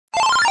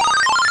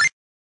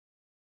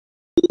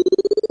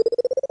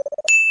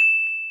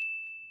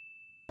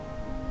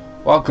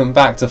Welcome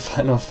back to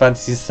Final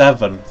Fantasy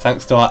VII.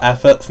 Thanks to our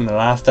efforts in the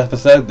last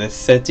episode, this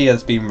city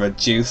has been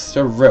reduced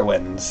to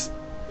ruins.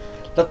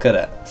 Look at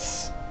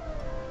it.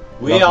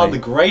 We are the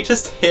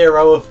greatest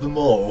hero of them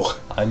all.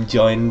 I'm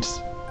joined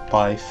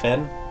by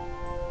Finn.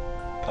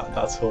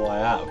 That's who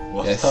I am.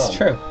 Well Yes, done. it's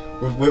true.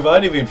 We've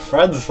only been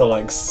friends for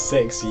like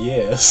 6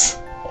 years.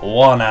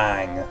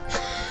 Wanang.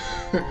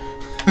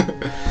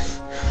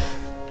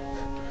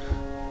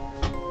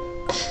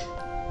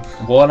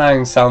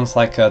 Wanang sounds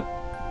like a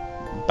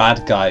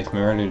bad guy from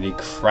a really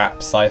crap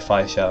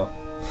sci-fi show.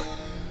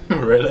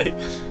 Really?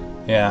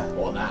 Yeah.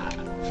 Wanang.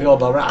 Feel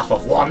the wrath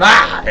of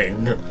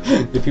Wanang!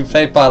 It'd be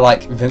played by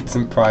like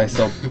Vincent Price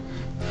or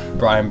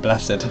Brian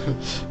Blessed.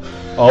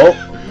 Oh!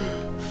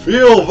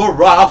 Feel the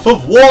wrath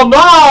of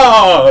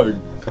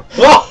Wanang!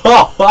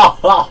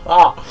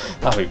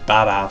 That'd be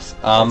badass.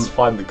 Let's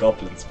find the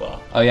goblins bar.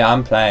 Oh yeah,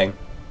 I'm playing.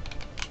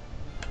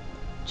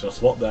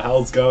 Just what the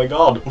hell's going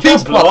on? You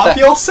Just blow what up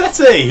the- your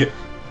city!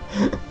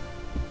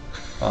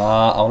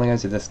 I wanna go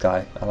to this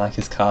guy. I like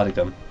his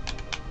cardigan.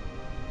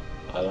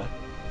 I know.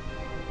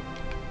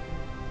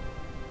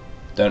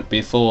 Don't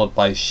be fooled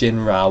by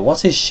Shinra.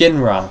 What is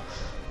Shinra?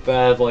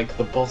 They're like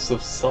the boss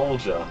of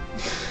Soldier.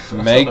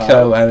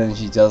 Mako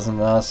energy doesn't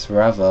last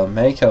forever.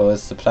 Mako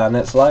is the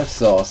planet's life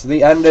source.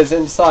 The end is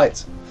in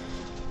sight.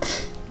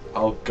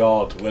 Oh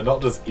god, we're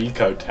not just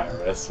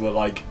eco-terrorists, we're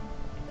like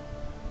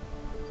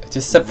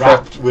Just a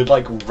we're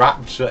like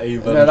Rapture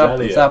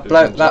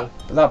Evangelion. No,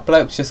 that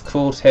bloke just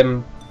called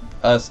him.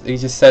 He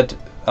just said,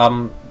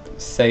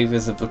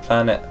 saviors of the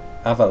planet,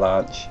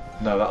 Avalanche.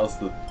 No, that was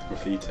the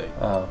graffiti.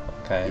 Oh,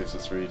 He okay. was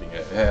just reading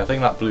it. Yeah, I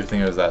think that blue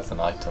thing is there. It's an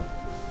item.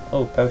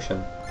 Oh,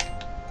 potion.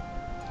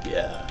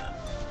 Yeah.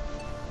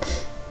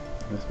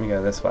 Let me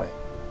go this way.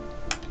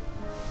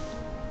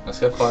 Let's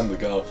go find the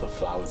girl with the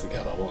flowers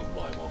again. I want to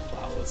buy more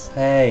flowers.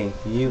 Hey,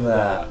 you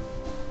there?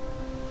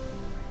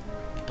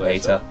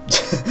 Later.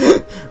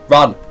 Later.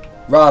 Run!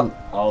 Run!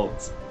 Hold.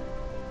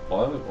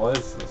 Why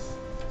is this?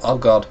 Oh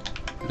god.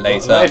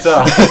 Later.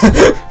 Later!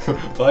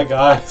 Bye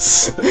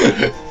guys!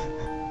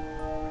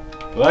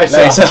 Later!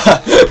 Later!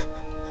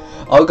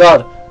 Oh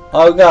god!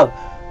 Oh god!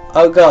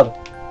 Oh god!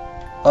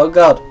 Oh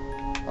god!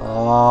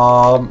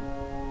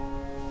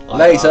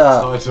 Later!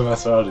 Time to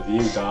mess around with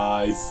you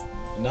guys.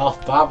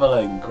 Enough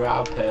babbling.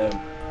 Grab him.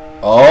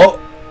 Oh!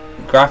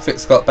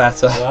 Graphics got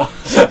better.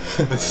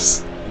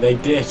 They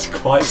did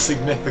quite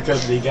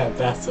significantly get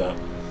better.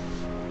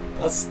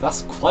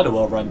 That's quite a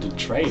well-rendered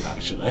train,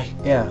 actually.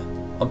 Yeah.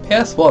 On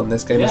PS1,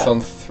 this game is Yeah.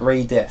 on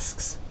 3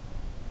 discs.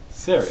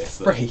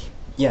 Seriously. 3?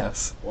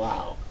 Yes.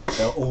 Wow.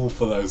 They're all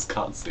for those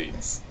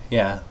cutscenes.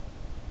 Yeah.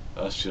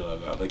 Ursula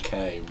never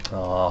came.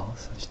 Oh,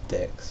 such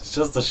dicks. It's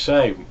just a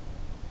shame.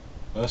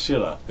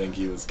 Ursula, think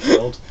he was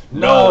killed?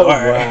 No No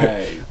way.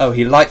 way! Oh,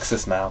 he likes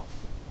us now.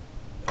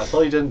 I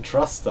thought he didn't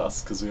trust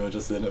us because we were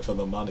just in it for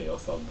the money or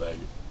something.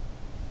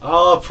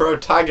 Our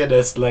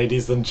protagonist,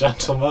 ladies and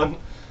gentlemen.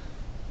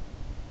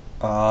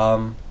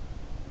 So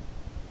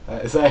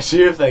do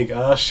you think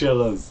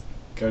Ursula's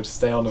going to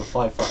stay on and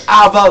fight for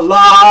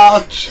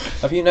Avalanche?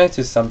 Have you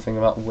noticed something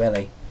about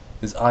Willy?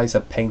 His eyes are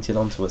painted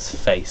onto his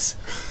face.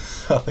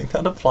 I think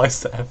that applies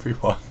to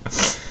everyone.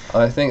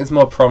 I think it's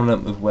more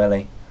prominent with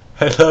Willy.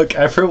 Hey look,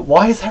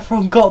 why has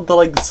everyone got the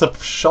like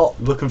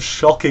look of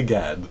shock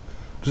again?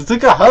 Just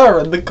look at her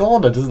in the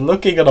corner, just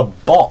looking at a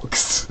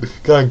box,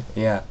 going,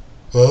 Yeah.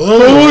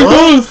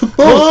 oh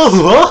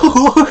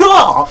my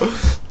god!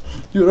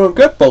 You don't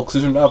get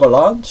boxes in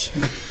Avalanche.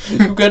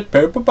 You get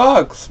paper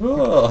bags.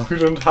 Oh. We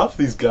don't have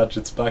these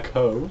gadgets back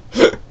home.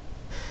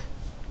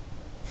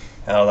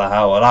 How the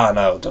hell would I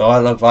know? Do I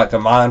look like a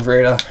mind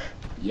reader?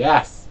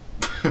 Yes.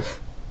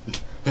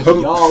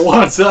 Y'all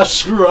want to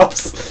screw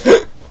ups?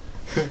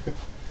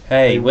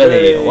 Hey,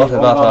 Willy, what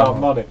about our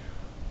money?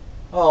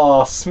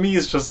 Oh,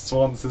 Smeeze just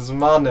wants his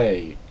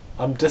money.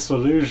 I'm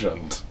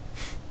disillusioned.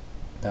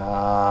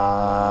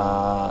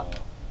 Oh.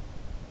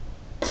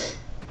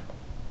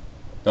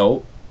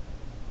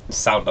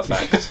 Sound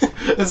effect.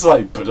 It's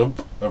like,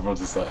 ba-dump. Everyone's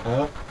just like,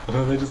 huh? And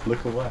then they just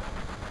look away.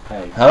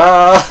 Hey.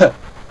 Ah!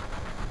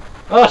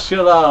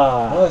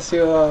 Ursula!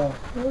 Ursula.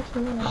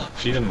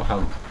 She didn't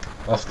have.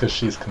 That's because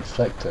she's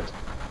conflicted.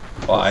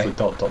 Why?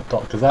 That's the ...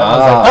 Because that was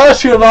like,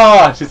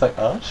 Ursula! She's like,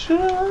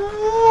 Ursula!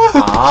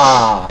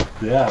 Ah!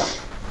 Yeah.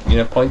 You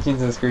know, pointing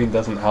to the screen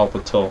doesn't help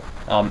at all.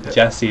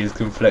 Jessie is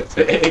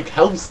conflicted. It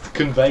helps to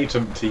convey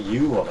to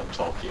you what I'm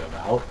talking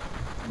about.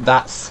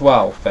 That's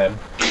swell, Finn.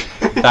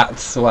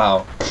 That's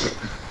swell.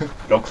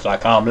 Looks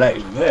like I'm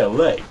late. They're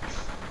late.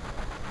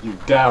 You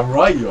damn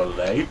right you're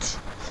late.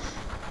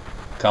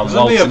 Come This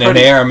would be a waltzing in pretty-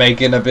 here and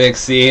making a big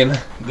scene.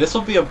 This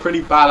would be a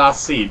pretty badass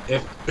scene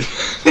if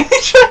he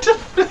tried to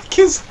flick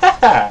his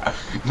hair.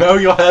 No,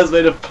 your hair's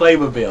made of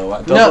Playmobil.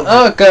 That No,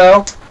 doesn't.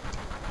 girl.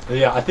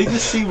 Yeah, I think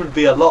this scene would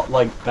be a lot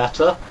like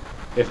better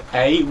if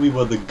A, we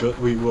were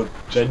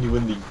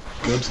genuinely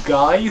good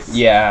guys.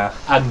 Yeah.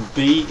 And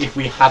B, if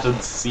we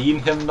hadn't seen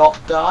him not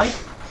die.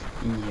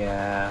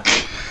 Yeah.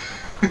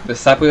 But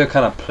sad we were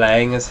kind of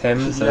playing as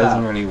him, so it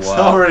doesn't really work. It's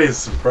not really a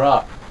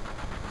surprise.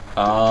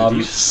 Did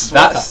you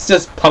swear? That's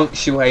just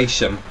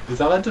punctuation. Is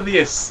that meant to be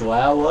a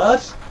swear word?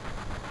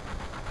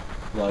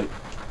 Like,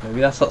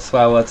 maybe that's what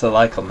swear words are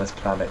like on this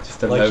planet.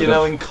 Just a like load you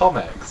know of... in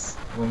comics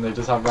when they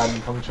just have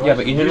random punctuation. Yeah,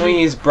 but you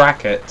normally use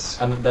brackets.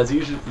 And there's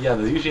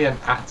usually an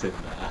at in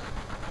there.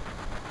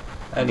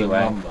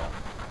 Anyway, Number.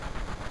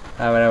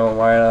 haven't anyone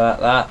worried about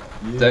that?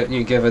 You- Don't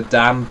you give a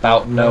damn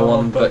about no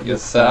one but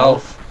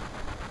yourself?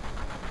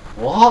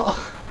 What?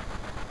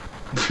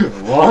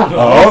 What?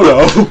 Oh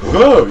no!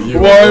 Oh, you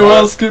Why are you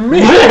asking me?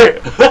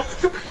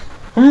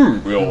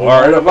 You're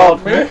worried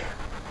about me?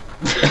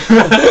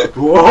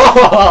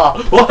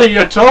 Whoa! What are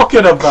you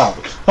talking about?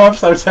 I'm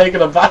so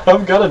taken aback,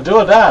 I'm gonna do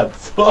a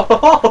dance.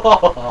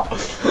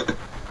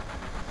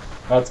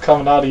 That's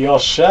coming out of your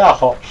share,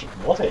 Hot.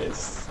 What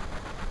is?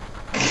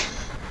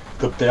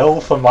 The bill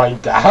for my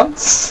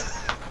dance?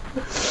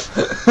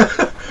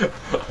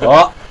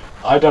 What?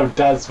 I don't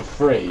dance for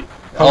free.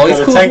 Oh, he's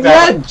called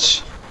Reg!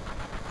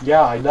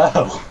 Yeah, I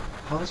know.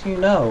 How do you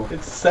know?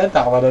 It's said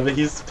that whenever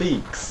he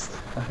speaks.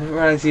 I didn't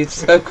realise he'd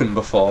spoken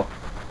before.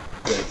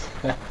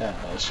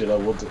 Should I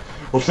want to?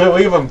 We'll do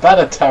even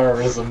better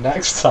terrorism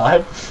next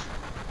time.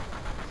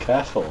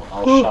 Careful,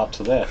 I'll shout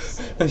to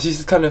this. And she's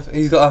just kind of,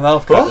 he's got her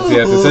mouth cut at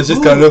the end, so she's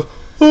kind of...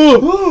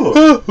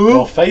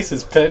 Your face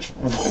is pitch.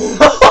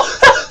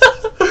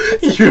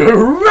 You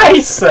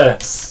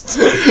racist!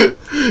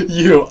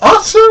 You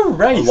utter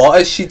racist!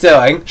 What is she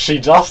doing? She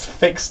just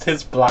fixed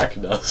his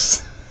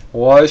blackness.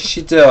 What is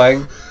she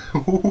doing?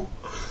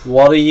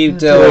 What are you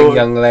doing,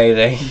 young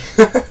lady?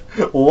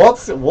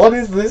 What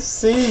is this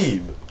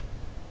scene?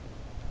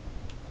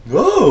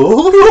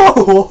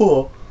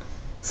 Oh!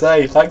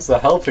 Say, thanks for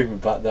helping me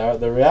back there at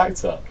the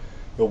reactor.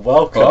 You're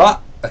welcome.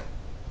 What?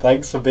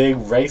 Thanks for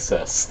being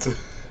racist.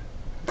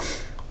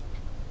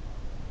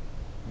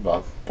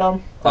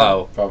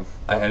 Oh,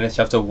 I literally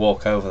have to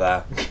walk over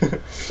there.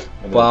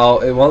 Well,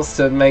 it wants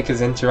to make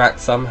us interact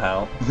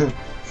somehow.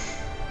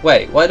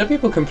 Wait, why do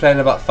people complain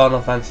about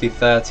Final Fantasy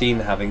XIII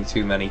having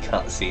too many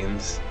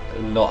cutscenes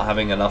and not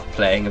having enough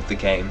playing of the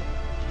game?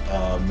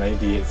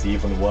 Maybe it's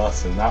even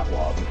worse in that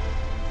one.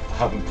 I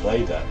haven't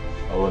played it.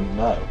 I wouldn't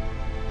know.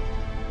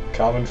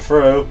 Coming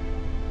through.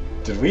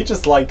 Did we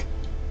just like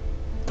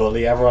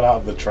bully everyone out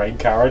of the train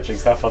carriage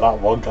except for that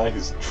one guy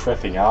who's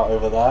tripping out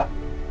over there?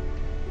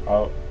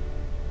 Oh.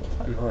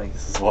 Nice.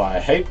 This is why I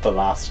hate the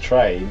last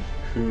train.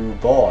 Hoo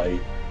boy.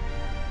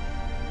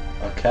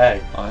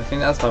 Okay. Oh, I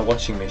think that's my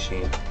washing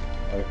machine.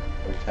 Okay.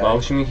 My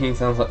washing machine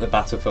sounds like the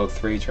Battlefield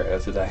 3 trailer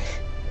today.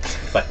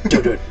 It's like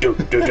do do do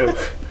do do.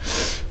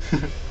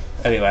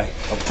 Anyway,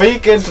 A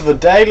peek into the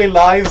daily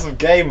lives of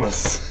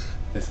gamers.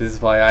 this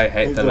is why I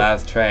hate the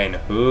last train.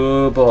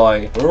 Oh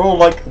boy. We're all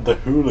like the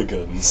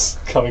hooligans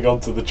coming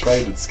onto the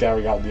train and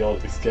scaring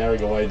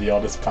away the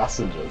honest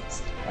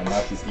passengers. And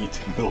now he's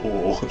eating the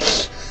wall.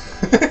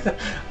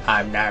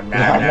 I'm nom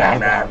nom nom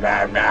nom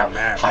nom nom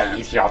nom. I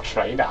eat your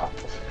train up.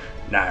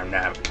 Nom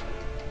nom.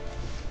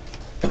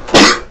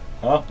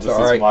 Huh? This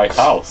Sorry. is my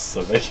house,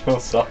 so make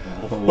yourself.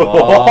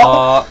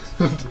 What?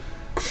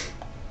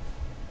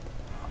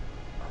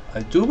 I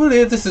do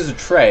believe this is a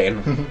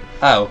train.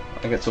 Oh,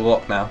 I get to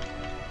walk now.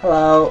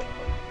 Hello.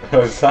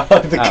 Is that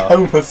like the Oh.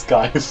 homeless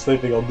guy who's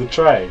sleeping on the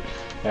train?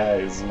 Yeah,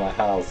 this is my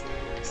house.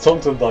 He's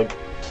talking to like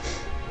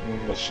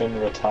the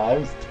Shinra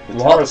Times. The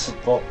What? terrorist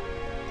support.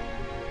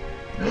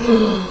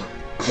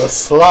 The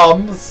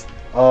slums.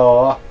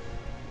 Oh.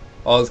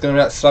 Oh, it's gonna be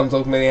that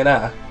Slumdog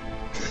Millionaire.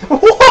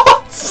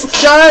 What?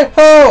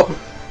 Sky-ho!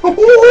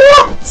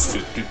 What?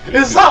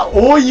 Is that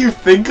all you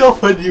think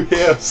of when you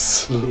hear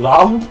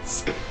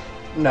slums?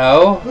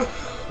 No,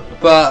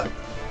 but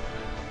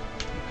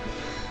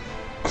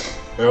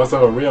You're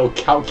also a real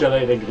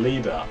calculating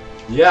leader.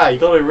 Yeah, you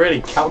gotta be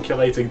really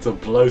calculating to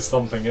blow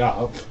something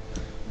up.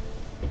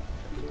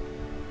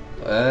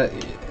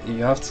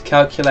 you have to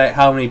calculate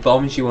how many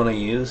bombs you want to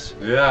use.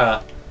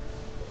 Yeah.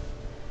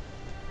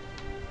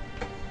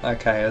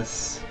 Okay,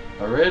 it's...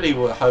 I really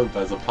would hope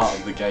there's a part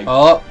of the game.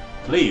 Oh,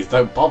 Please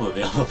don't bother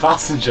the other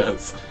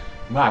passengers.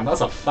 Man,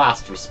 that's a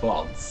fast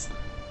response.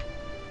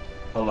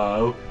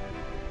 Hello.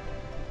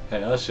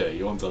 Hey Usher,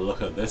 you want to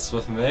look at this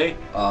with me?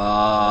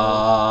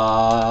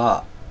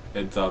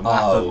 It's a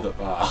method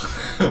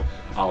that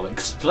I'll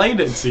explain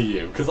it to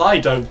you, because I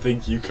don't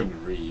think you can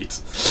read.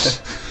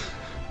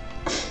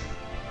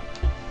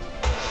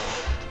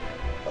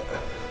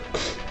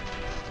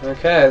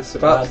 okay, it's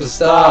about to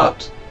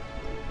start.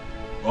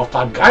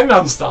 Oppan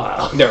Gangnam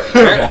Style!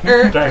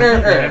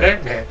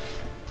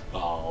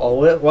 Oh,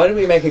 why didn't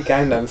we make a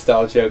Gangnam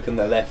Style joke in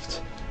the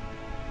lift?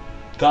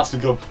 That's a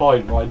good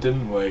point, why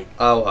didn't we?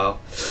 Oh well.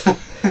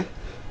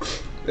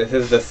 This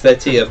is the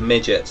city of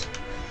Midget.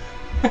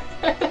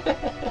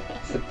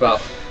 It's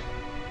about...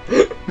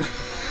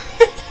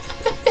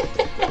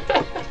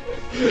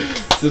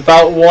 It's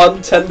about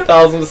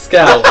 1/10,000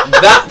 scale.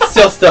 That's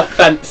just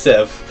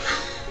offensive.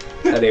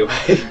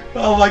 Anyway.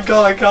 Oh my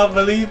god, I can't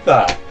believe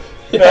that.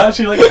 It Yeah.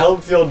 actually like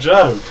helps your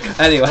joke.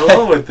 Anyway. I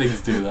love when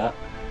things do that.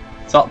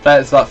 Top plate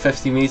is about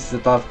 50 meters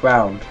above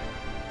ground.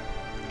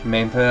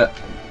 Main put.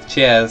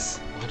 Cheers.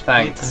 Thanks.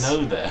 I need to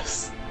know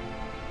this.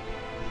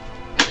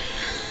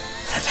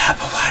 The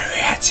number one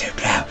reactor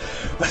blow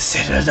was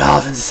in the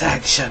northern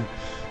section.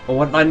 Well,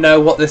 wouldn't I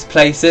know what this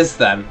place is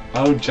then?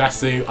 Oh,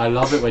 Jesse, I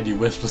love it when you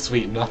whisper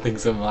sweet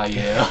nothings in my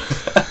ear.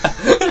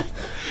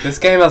 This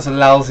game has a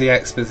lousy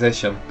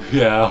exposition.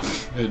 Yeah,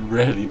 it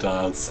really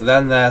does.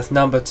 Then there's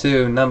number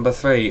 2, number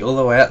 3, all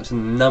the way up to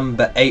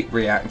number 8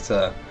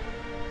 reactor.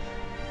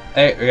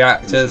 8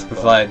 reactors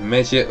provide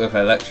Midget with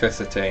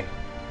electricity.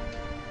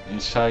 In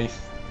case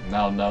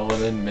now no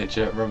one in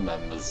Midget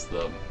remembers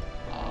them.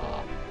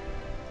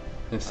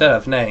 Instead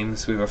of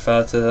names, we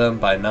refer to them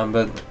by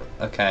number.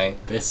 Okay.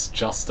 This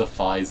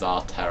justifies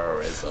our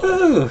terrorism.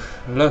 Ooh,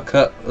 look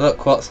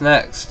what's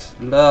next.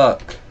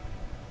 Look.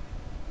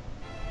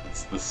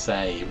 It's the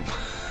same.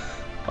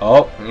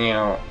 Oh,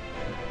 yeah.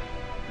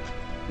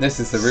 This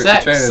is the route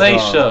to Sex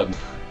Station.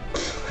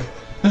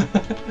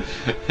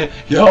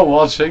 You're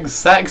watching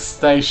Sex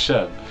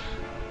Station.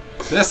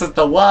 This is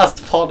the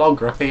worst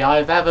pornography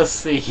I've ever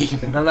seen.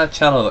 Isn't that that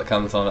channel that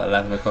comes on at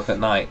 11 o'clock at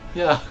night?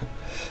 Yeah.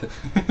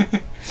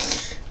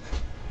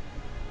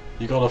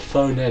 You gotta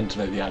phone in to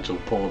make the actual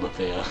porn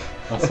appear.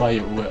 That's why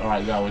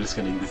right now we're just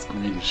getting this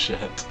green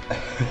shit.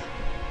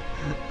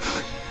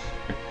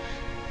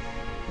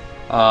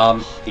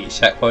 Each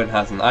checkpoint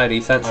has an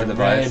ID sensor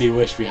device. I really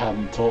wish we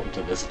hadn't talked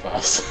to this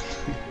person.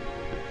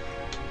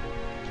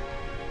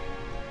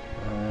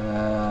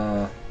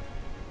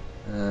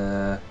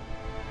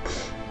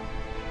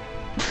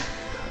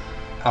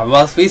 And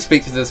whilst we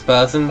speak to this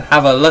person,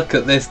 have a look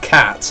at this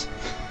cat.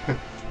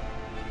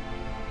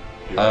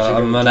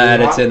 I'm gonna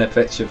edit in a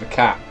picture of a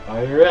cat.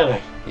 Are you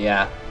really?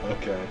 Yeah.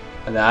 Okay.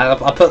 And I'll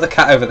put the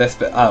cat over this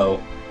bit.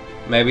 Oh,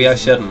 maybe I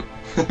shouldn't.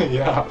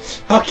 Yeah.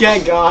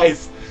 Okay,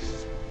 guys.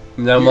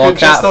 No more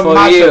cat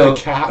for you. A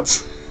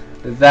cat.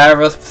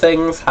 There are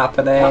things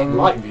happening. That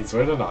light means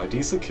we're in an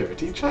ID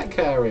security check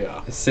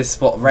area. Is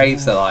this what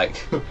raves are like?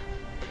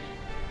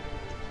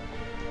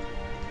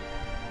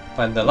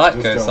 When the light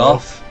goes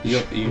off,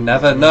 you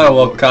never know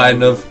what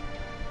kind of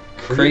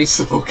creeps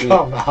will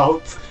come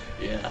out.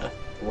 Yeah.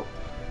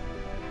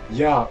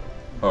 Yeah.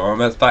 We're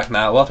almost back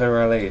now, what a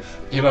relief.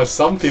 You know,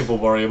 some people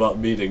worry about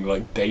meeting,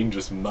 like,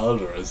 dangerous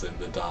murderers in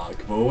the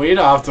dark, but we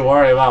don't have to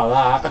worry about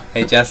that.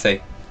 Hey,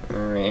 Jesse.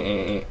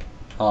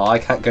 Oh, I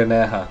can't go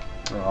near her.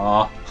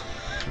 Aw.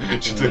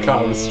 She took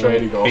out a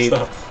restraining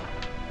order.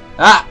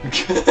 Ah!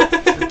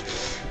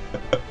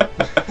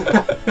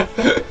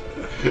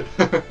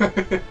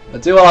 I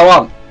do what I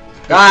want.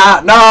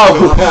 Ah,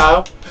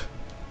 no!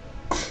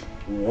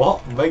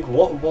 What? Make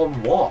what?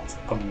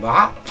 A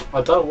map?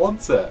 I don't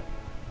want it.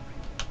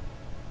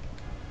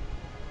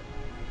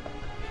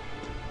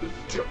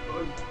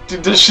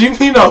 Does she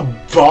mean a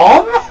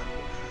bomb?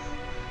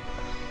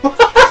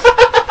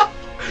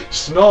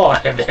 Snore.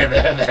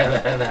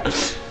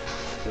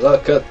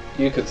 Look at,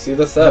 you can see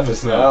the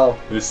surface now.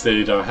 This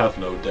city don't have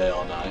no day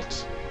or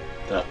night.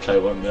 That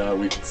plate one there,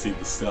 we can see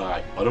the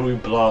sky. Why don't we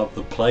blow up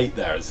the plate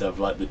there instead of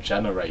like the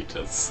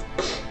generators?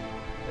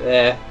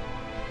 Yeah,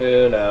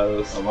 who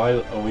knows?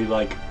 Are we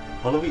like,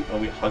 what are we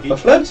hugging? A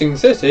floating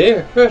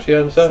city, pretty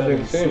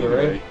unsettling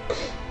scenery.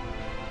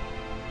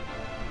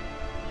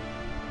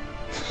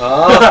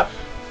 Ah!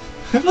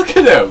 Look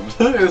at him!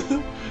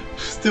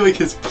 He's doing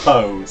his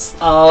pose.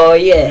 Oh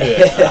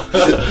yeah!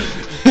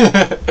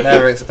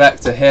 Never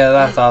expect to hear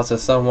that out of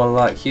someone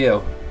like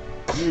you.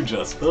 You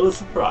just full of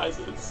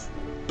surprises.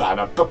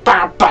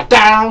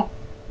 Ba-da-ba-ba-ba-down!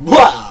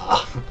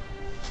 Wah!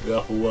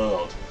 The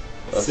world.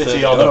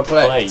 City on a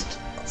plate.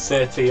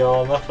 City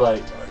on a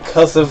plate.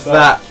 Because of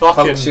that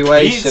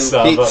punctuation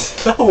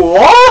pizza.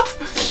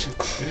 What?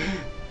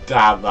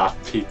 Damn that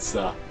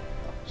pizza.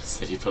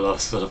 City below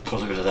us full of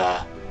polluted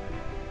air.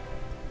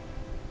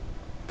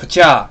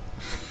 Pacha!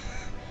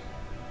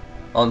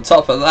 On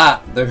top of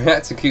that, the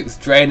reactor keeps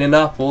draining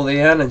up all the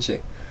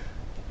energy.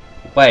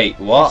 Wait,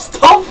 what?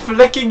 Stop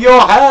flicking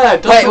your hair!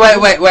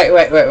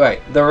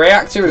 Wait. The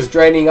reactor is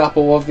draining up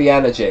all of the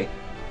energy.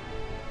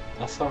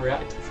 That's how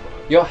reactors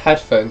work. Your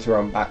headphones are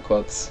on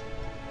backwards.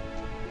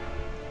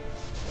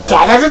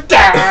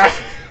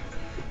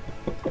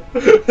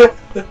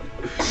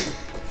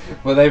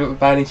 Were they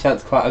by any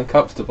chance quite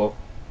uncomfortable?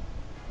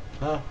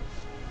 Huh.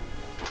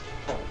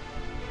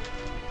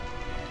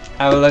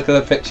 Have a look at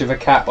the picture of a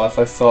cat whilst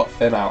I sort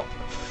Finn out.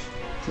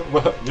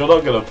 Well, you're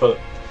not gonna put...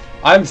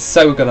 I'm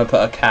so gonna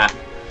put a cat.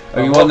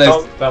 Are you one of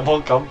those... They're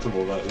more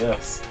comfortable like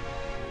this.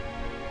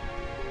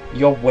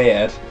 You're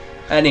weird.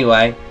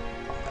 Anyway.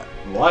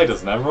 Why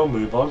doesn't everyone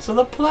move on to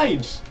the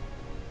plane?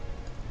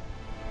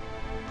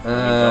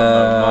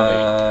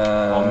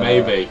 Or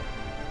maybe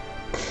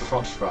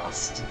crotch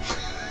thrust.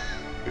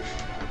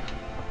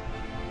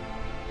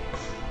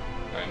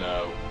 I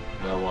know,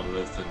 no one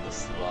lives in the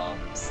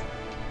slums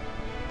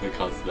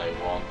because they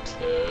want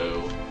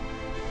to.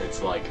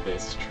 It's like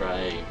this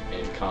train,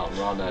 it can't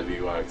run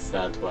anywhere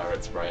except where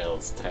its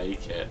rails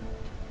take it.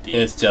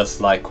 It's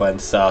just like when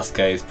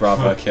Sasuke's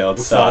brother killed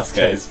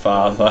Sasuke's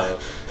father.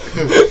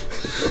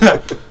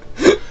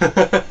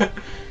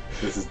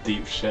 This is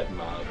deep shit,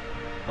 man.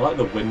 I like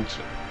the wind.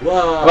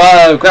 Whoa!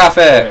 Whoa,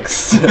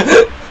 graphics!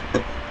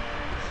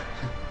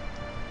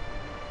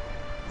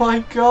 My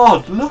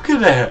god, look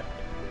at it!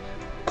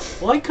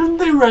 Why couldn't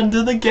they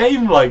render the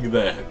game like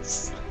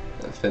this?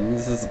 Finn,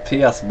 this is a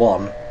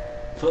PS1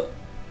 But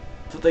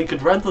they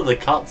could render the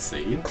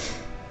cutscene.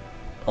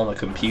 on a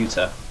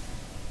computer.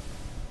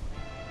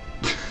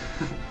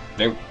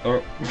 No.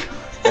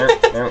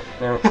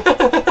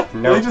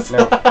 They just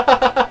look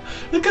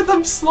at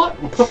them slide.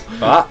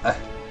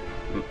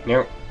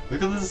 No.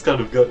 Look at this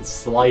kind of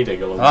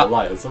sliding along the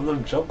line. Some of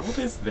them jump. What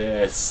is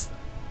this?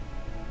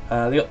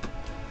 Alley up.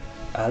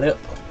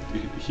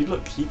 He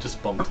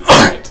just bumped his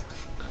head.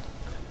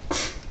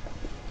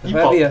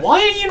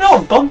 Why are you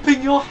not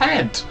bumping your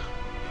head?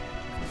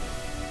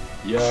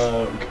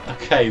 Yo,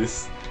 okay,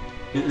 this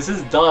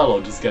is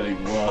dialogue just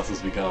getting worse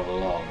as we go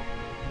along.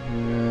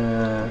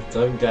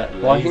 Don't get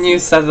lazy. Why can you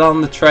set it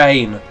on the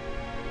train?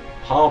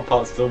 Hard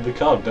parts still to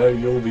come. Don't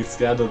you all be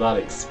scared of that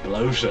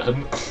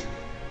explosion.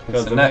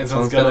 Because the next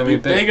one's gonna be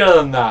bigger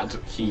than that.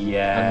 He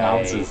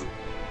announces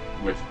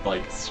with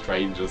like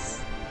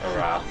strangers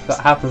around. That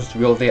happens to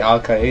be all the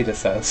Al-Qaeda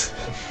says.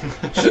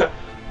 It'd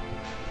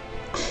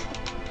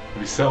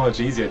be so much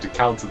easier to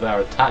counter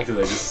their attack if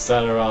they just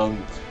sat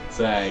around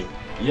saying,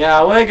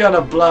 "Yeah, we're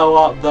gonna blow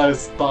up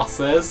those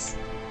buses!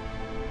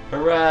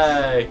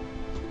 Hooray!"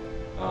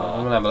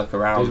 I'm gonna have a look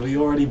around. Did we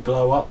already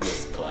blow up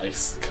this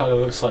place? Kind of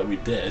looks like we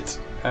did.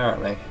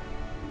 Apparently.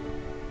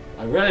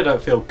 I really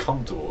don't feel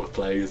comfortable with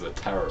playing as a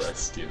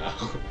terrorist, you know.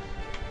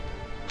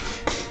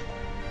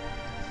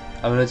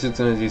 I'm just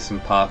gonna do some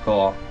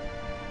parkour.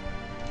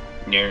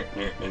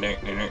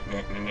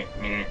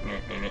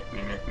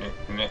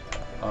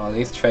 Oh,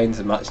 these trains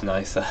are much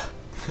nicer.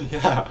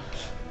 Yeah.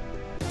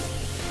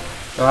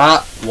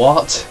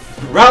 What?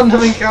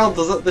 Random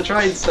encounters at the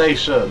train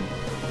station!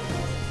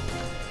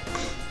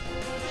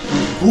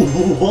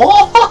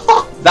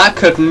 What? That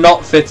could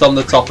not fit on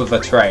the top of a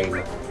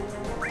train.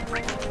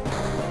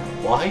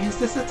 Why is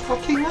this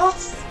attacking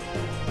us?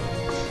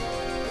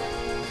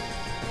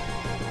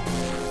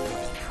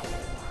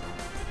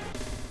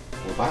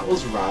 Well, that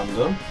was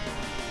random.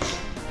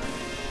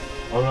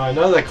 I mean, I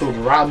know they're called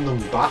random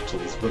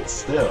battles, but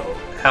still.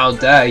 How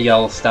dare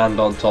y'all stand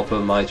on top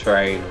of my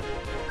train?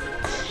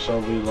 Shall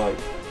we, like,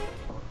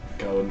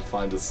 go and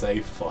find a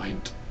save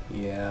point?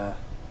 Yeah.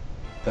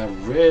 There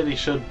really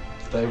should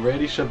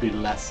be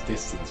less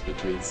distance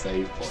between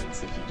save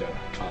points if you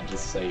can't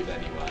just save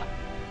anywhere.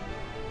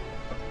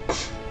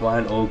 Why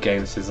aren't all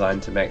games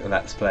designed to make the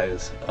Let's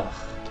Players? Ugh.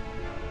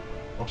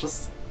 Or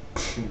just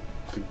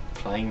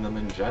playing them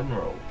in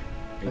general.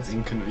 It's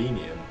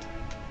inconvenient.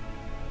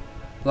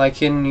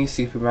 Like in New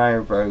Super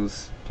Mario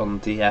Bros. On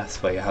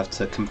DS, where you have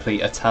to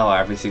complete a tower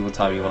every single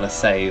time you want to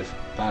save.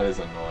 That is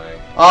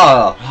annoying.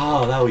 Ah!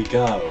 Oh, there we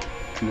go.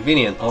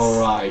 Convenience.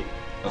 Alright.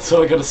 That's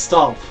where we're gonna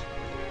stop.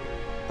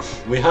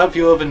 We hope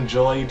you have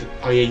enjoyed.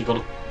 Oh yeah, you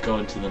gotta go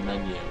into the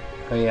menu.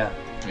 Oh yeah.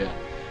 Yeah.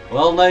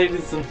 Well,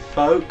 ladies and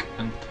folk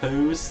and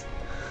poos,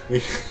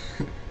 we.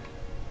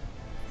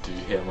 Did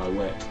you hear my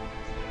wit?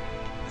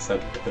 I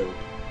said poo.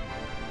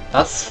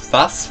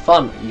 That's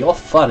fun. You're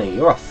funny.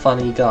 You're a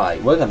funny guy.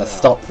 We're gonna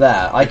stop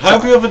there. I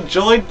hope you have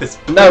enjoyed this.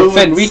 No,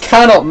 Finn, we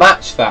cannot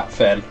match that,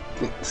 Finn.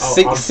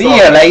 See I'm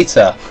you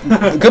later.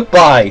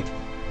 Goodbye.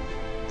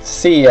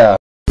 See ya.